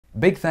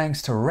Big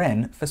thanks to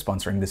Ren for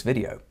sponsoring this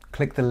video.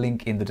 Click the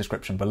link in the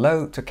description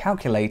below to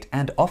calculate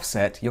and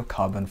offset your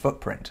carbon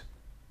footprint.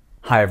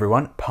 Hi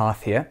everyone,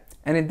 Parth here,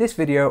 and in this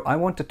video I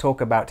want to talk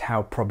about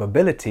how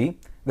probability,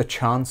 the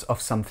chance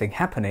of something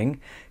happening,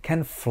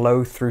 can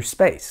flow through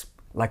space,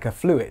 like a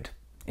fluid,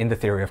 in the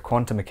theory of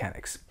quantum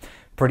mechanics.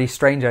 Pretty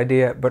strange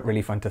idea, but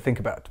really fun to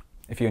think about.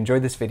 If you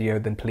enjoyed this video,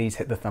 then please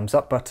hit the thumbs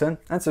up button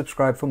and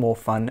subscribe for more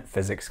fun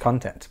physics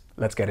content.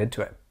 Let's get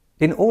into it.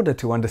 In order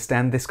to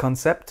understand this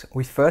concept,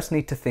 we first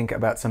need to think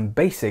about some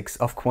basics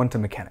of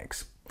quantum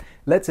mechanics.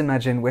 Let's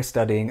imagine we're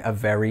studying a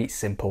very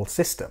simple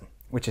system,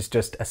 which is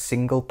just a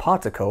single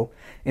particle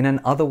in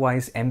an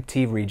otherwise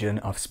empty region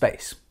of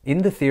space. In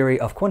the theory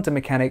of quantum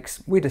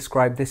mechanics, we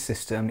describe this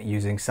system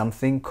using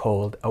something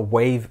called a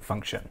wave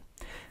function.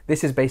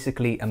 This is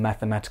basically a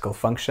mathematical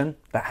function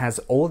that has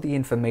all the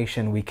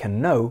information we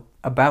can know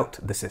about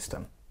the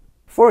system.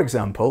 For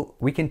example,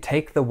 we can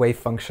take the wave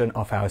function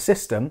of our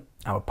system,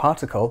 our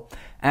particle,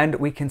 and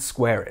we can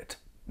square it.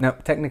 Now,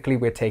 technically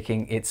we're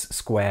taking its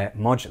square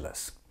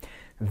modulus.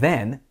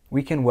 Then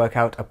we can work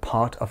out a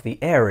part of the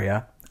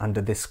area under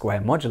this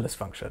square modulus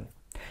function.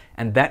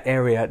 And that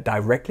area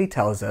directly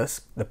tells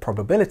us the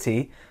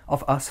probability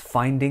of us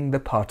finding the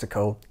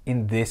particle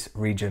in this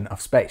region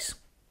of space.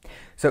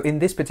 So in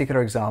this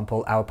particular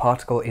example, our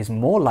particle is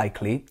more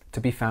likely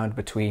to be found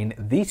between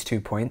these 2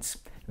 points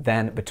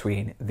than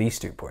between these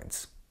 2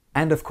 points.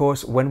 And of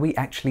course, when we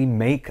actually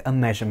make a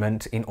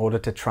measurement in order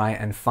to try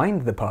and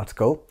find the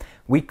particle,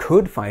 we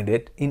could find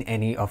it in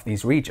any of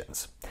these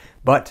regions.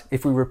 But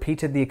if we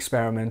repeated the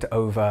experiment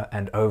over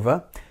and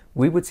over,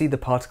 we would see the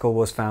particle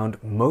was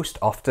found most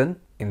often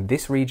in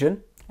this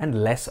region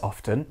and less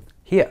often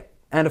here.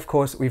 And of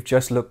course, we've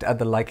just looked at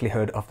the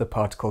likelihood of the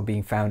particle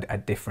being found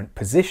at different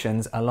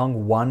positions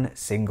along one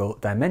single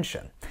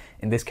dimension,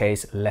 in this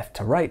case left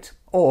to right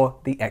or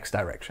the x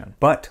direction.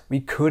 But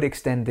we could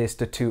extend this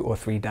to 2 or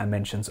 3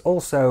 dimensions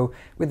also,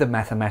 with the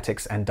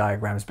mathematics and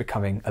diagrams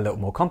becoming a little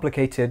more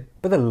complicated,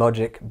 but the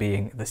logic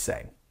being the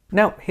same.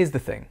 Now, here's the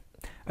thing.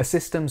 A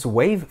system's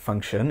wave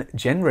function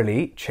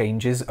generally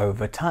changes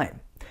over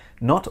time.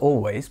 Not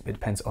always, it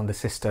depends on the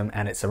system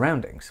and its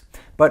surroundings,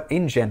 but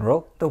in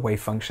general, the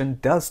wave function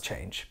does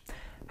change.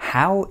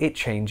 How it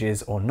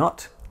changes or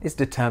not is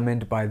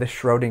determined by the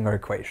Schrödinger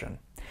equation.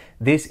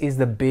 This is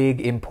the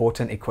big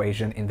important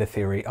equation in the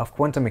theory of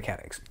quantum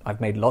mechanics.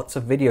 I've made lots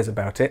of videos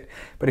about it,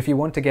 but if you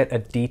want to get a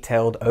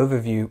detailed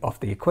overview of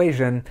the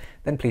equation,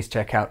 then please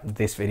check out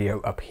this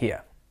video up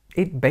here.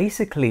 It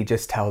basically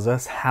just tells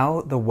us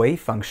how the wave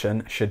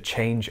function should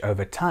change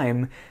over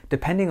time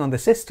depending on the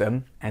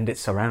system and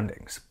its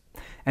surroundings.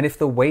 And if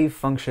the wave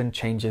function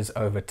changes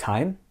over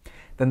time,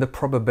 then the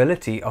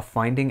probability of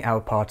finding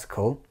our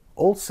particle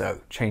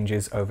also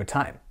changes over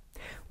time.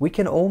 We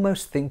can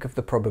almost think of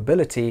the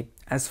probability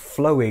as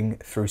flowing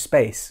through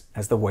space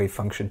as the wave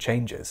function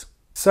changes.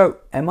 So,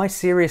 am I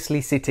seriously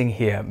sitting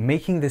here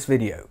making this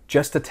video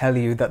just to tell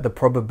you that the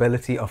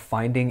probability of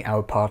finding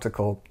our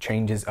particle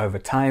changes over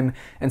time,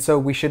 and so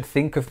we should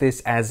think of this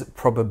as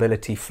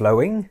probability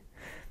flowing?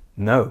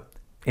 No.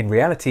 In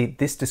reality,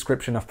 this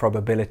description of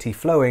probability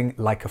flowing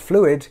like a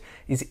fluid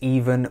is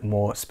even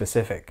more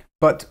specific.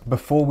 But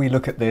before we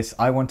look at this,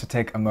 I want to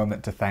take a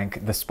moment to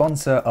thank the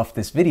sponsor of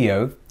this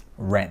video,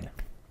 Ren.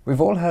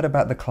 We've all heard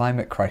about the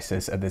climate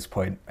crisis at this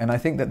point, and I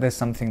think that there's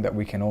something that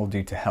we can all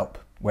do to help,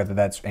 whether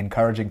that's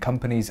encouraging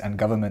companies and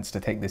governments to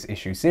take this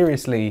issue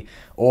seriously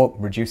or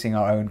reducing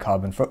our own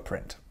carbon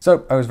footprint.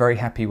 So I was very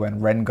happy when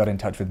Ren got in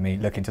touch with me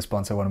looking to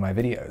sponsor one of my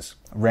videos.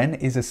 Ren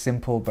is a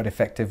simple but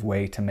effective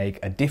way to make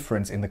a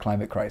difference in the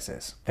climate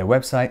crisis. Their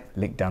website,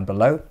 linked down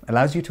below,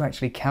 allows you to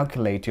actually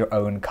calculate your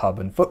own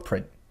carbon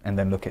footprint and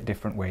then look at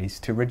different ways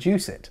to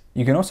reduce it.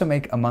 You can also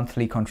make a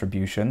monthly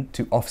contribution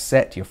to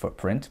offset your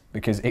footprint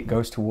because it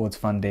goes towards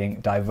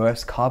funding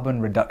diverse carbon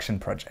reduction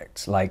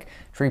projects like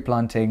tree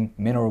planting,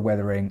 mineral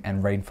weathering,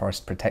 and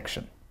rainforest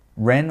protection.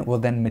 Ren will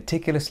then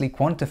meticulously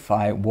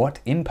quantify what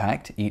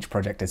impact each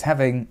project is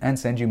having and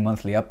send you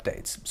monthly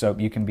updates, so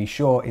you can be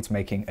sure it's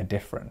making a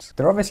difference.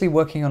 They're obviously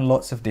working on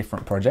lots of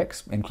different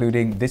projects,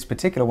 including this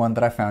particular one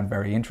that I found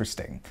very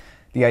interesting.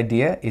 The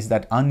idea is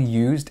that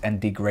unused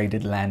and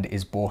degraded land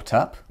is bought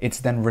up.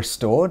 It's then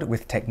restored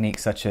with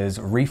techniques such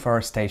as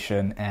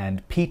reforestation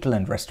and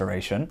peatland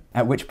restoration,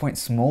 at which point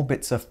small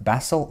bits of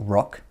basalt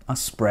rock are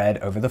spread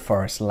over the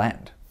forest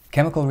land.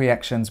 Chemical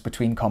reactions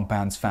between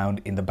compounds found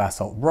in the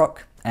basalt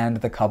rock and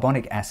the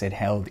carbonic acid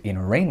held in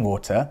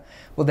rainwater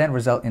will then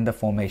result in the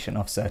formation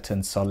of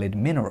certain solid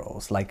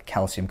minerals like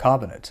calcium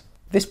carbonate.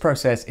 This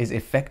process is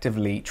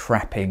effectively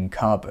trapping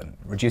carbon,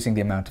 reducing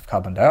the amount of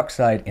carbon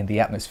dioxide in the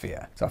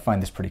atmosphere, so I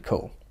find this pretty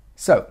cool.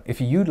 So, if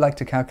you'd like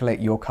to calculate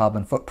your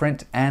carbon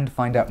footprint and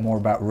find out more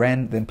about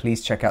Ren, then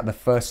please check out the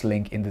first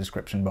link in the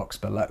description box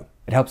below.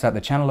 It helps out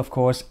the channel, of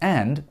course,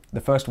 and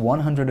the first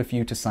 100 of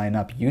you to sign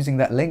up using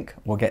that link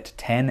will get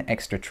 10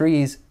 extra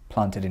trees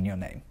planted in your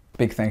name.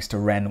 Big thanks to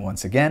Ren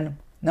once again.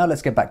 Now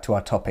let's get back to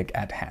our topic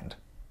at hand.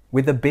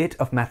 With a bit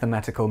of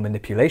mathematical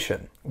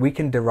manipulation, we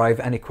can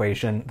derive an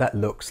equation that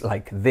looks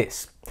like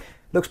this.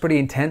 Looks pretty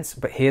intense,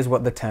 but here's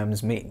what the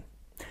terms mean.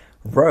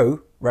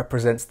 Rho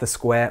represents the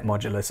square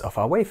modulus of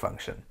our wave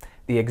function,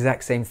 the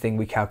exact same thing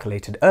we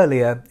calculated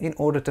earlier in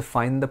order to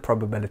find the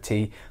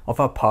probability of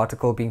our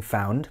particle being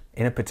found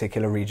in a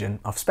particular region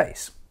of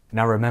space.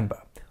 Now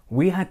remember,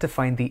 we had to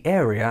find the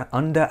area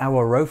under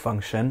our rho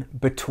function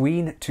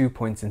between 2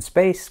 points in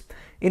space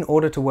in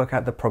order to work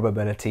out the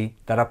probability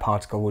that our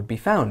particle would be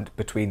found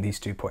between these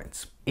 2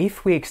 points.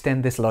 If we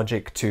extend this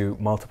logic to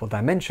multiple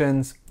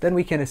dimensions, then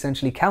we can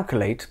essentially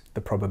calculate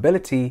the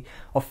probability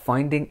of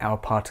finding our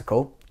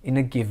particle in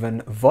a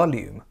given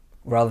volume,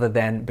 rather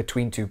than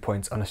between 2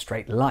 points on a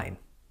straight line.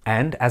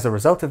 And as a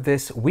result of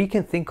this, we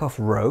can think of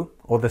rho,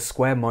 or the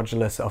square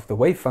modulus of the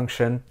wave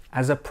function,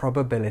 as a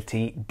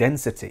probability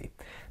density,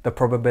 the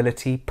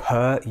probability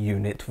per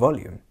unit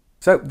volume.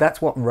 So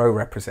that's what rho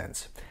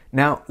represents.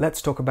 Now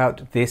let's talk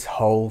about this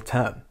whole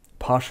term,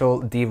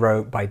 partial d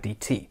rho by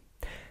dt.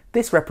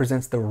 This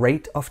represents the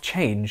rate of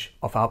change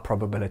of our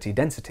probability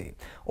density,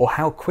 or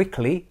how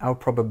quickly our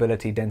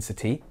probability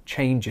density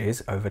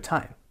changes over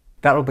time.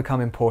 That'll become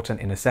important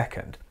in a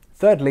second.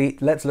 Thirdly,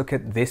 let's look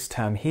at this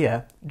term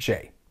here,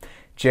 J.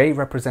 J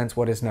represents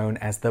what is known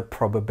as the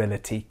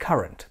probability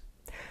current.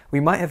 We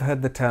might have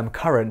heard the term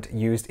current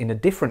used in a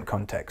different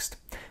context,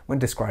 when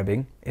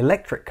describing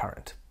electric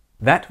current.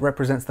 That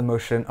represents the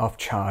motion of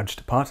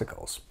charged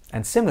particles.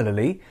 And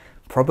similarly,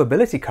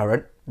 probability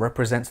current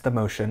represents the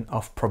motion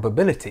of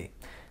probability,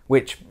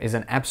 which is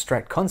an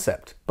abstract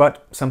concept,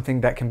 but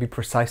something that can be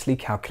precisely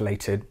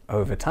calculated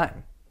over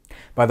time.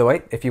 By the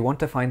way, if you want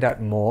to find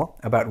out more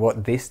about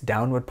what this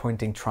downward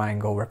pointing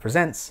triangle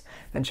represents,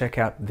 then check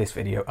out this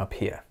video up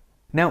here.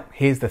 Now,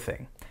 here's the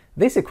thing.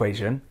 This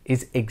equation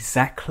is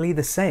exactly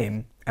the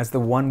same as the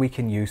one we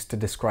can use to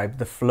describe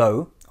the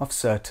flow of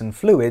certain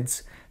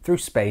fluids through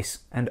space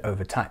and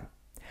over time.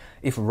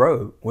 If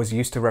rho was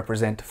used to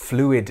represent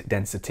fluid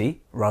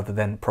density rather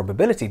than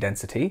probability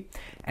density,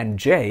 and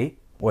J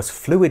was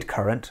fluid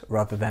current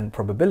rather than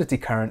probability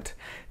current,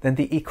 then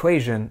the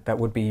equation that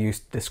would be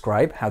used to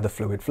describe how the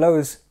fluid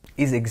flows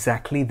is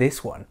exactly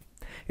this one.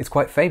 It's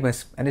quite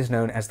famous and is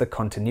known as the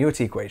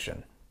continuity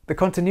equation. The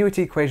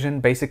continuity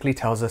equation basically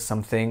tells us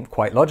something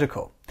quite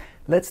logical.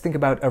 Let's think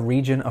about a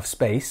region of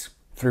space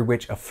through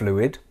which a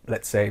fluid,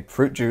 let's say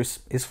fruit juice,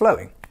 is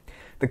flowing.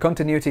 The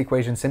continuity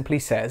equation simply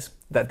says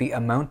that the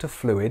amount of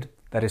fluid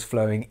that is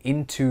flowing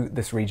into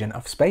this region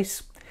of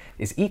space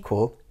is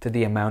equal to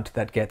the amount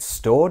that gets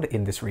stored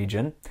in this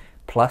region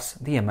plus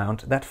the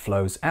amount that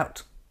flows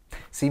out.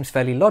 Seems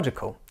fairly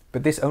logical,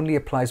 but this only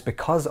applies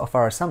because of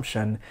our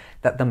assumption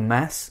that the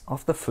mass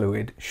of the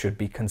fluid should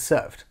be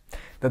conserved,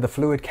 that the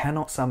fluid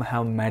cannot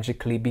somehow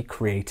magically be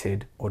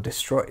created or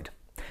destroyed.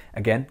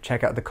 Again,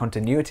 check out the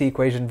continuity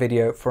equation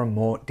video for a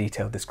more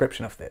detailed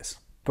description of this.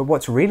 But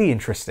what's really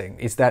interesting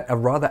is that a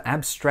rather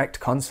abstract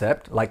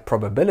concept like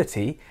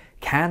probability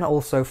can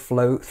also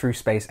flow through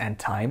space and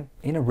time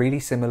in a really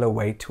similar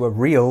way to a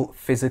real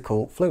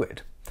physical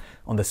fluid.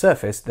 On the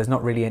surface, there's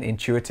not really an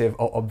intuitive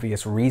or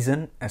obvious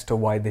reason as to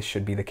why this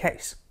should be the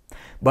case.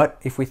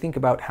 But if we think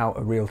about how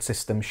a real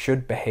system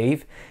should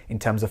behave in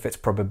terms of its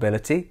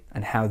probability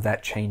and how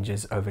that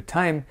changes over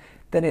time,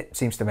 then it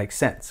seems to make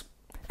sense.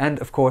 And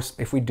of course,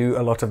 if we do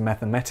a lot of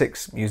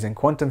mathematics using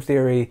quantum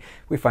theory,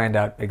 we find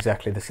out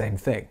exactly the same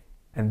thing.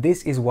 And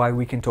this is why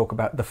we can talk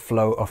about the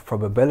flow of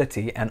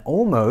probability and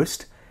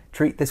almost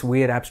treat this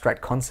weird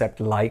abstract concept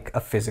like a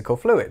physical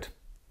fluid.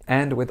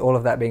 And with all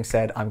of that being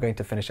said, I'm going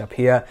to finish up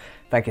here.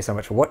 Thank you so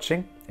much for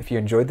watching. If you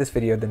enjoyed this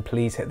video, then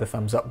please hit the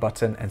thumbs up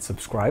button and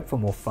subscribe for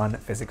more fun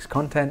physics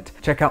content.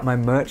 Check out my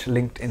merch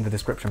linked in the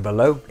description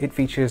below. It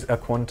features a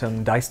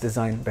quantum dice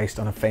design based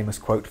on a famous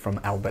quote from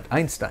Albert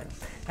Einstein.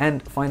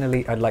 And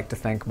finally, I'd like to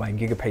thank my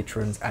Giga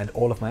patrons and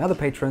all of my other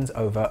patrons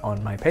over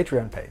on my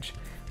Patreon page,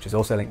 which is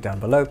also linked down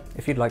below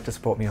if you'd like to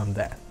support me on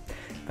there.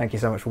 Thank you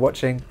so much for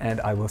watching,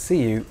 and I will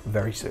see you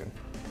very soon.